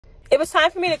It was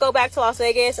time for me to go back to Las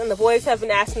Vegas, and the boys have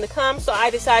been asking to come, so I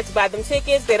decided to buy them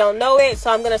tickets. They don't know it, so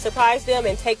I'm going to surprise them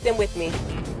and take them with me.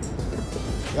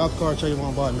 Y'all the car, tell you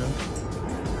want to buy, man.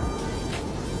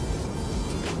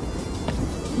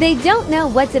 They don't know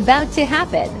what's about to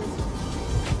happen.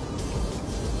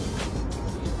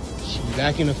 She'll be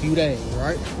back in a few days,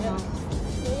 right? Yeah.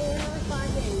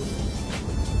 5 days.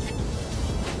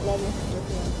 Love you.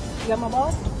 You got my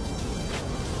ball?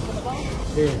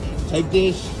 Here, take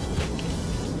this.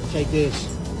 Take this.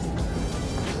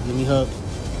 Give me a hug.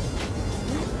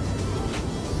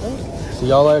 See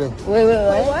y'all later. Wait,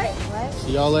 what?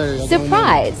 See y'all later.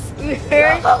 Surprise. Yeah.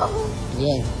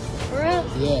 For real?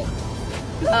 Yeah.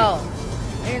 Oh.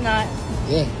 You're not.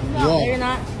 Yeah. No, Yeah. you're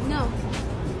not. No.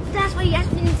 That's why you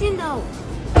asked me Nintendo.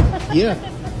 Yeah.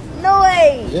 No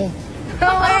way. Yeah. No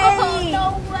way. No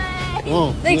way. Come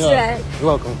on. Thanks for that. You're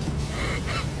welcome.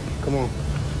 Come on.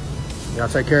 Y'all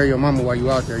take care of your mama while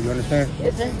you out there. You understand?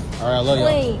 Yes, sir. All right, I love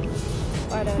y'all.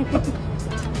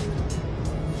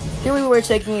 Here we were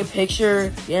taking a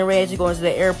picture, getting ready to go into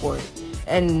the airport.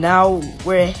 And now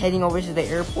we're heading over to the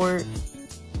airport.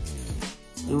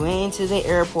 We went into the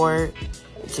airport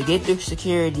to get through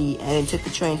security and then took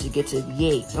the train to get to the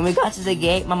gate. When we got to the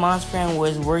gate, my mom's friend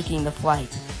was working the flight.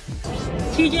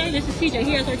 TJ, this is TJ.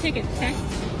 Here's our tickets, okay?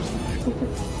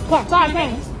 Come on,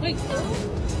 thanks. Wait.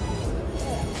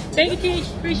 Thank you, Teach.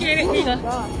 Appreciate it. Here you go.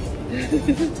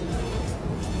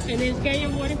 And then scan your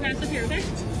boarding pass up here, okay?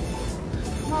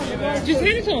 Just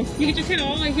hand it to him. You can just hand it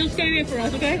all and he'll scan it for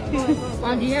us, okay?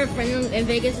 Do you have a friend in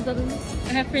Vegas or something?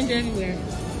 I have friends everywhere.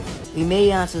 We made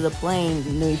it onto the plane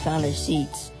and then we found our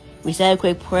seats. We said a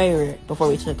quick prayer before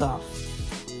we took off.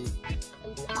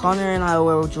 Connor and I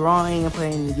were drawing and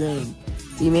playing the game.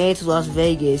 We made it to Las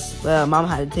Vegas, but Mom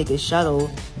had to take a shuttle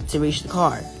to reach the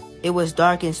car. It was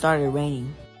dark and started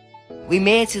raining. We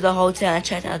made it to the hotel and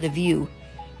checked out the view.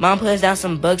 Mom put us down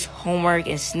some books, homework,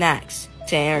 and snacks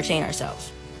to entertain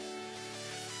ourselves.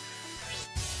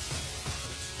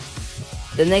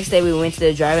 The next day we went to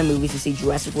the drive-in movies to see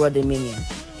Jurassic World Dominion.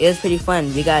 It was pretty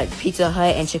fun. We got Pizza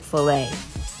Hut and Chick-fil-A.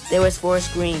 There was 4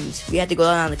 screens. We had to go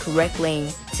down the correct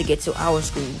lane to get to our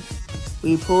screen.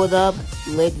 We pulled up,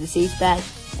 laid the seats back,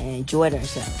 and enjoyed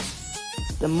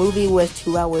ourselves. The movie was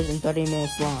 2 hours and 30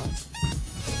 minutes long.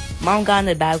 Mom got in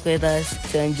the back with us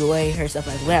to enjoy herself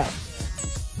as well.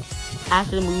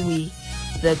 After the movie,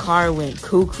 the car went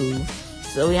cuckoo,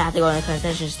 so we had to go in a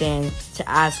concession stand to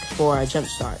ask for a jump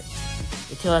start.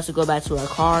 They told us to go back to our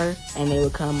car, and they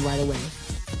would come right away.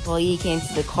 The employee came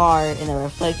to the car in a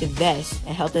reflective vest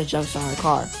and helped us jump start our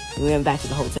car, and we went back to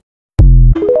the hotel.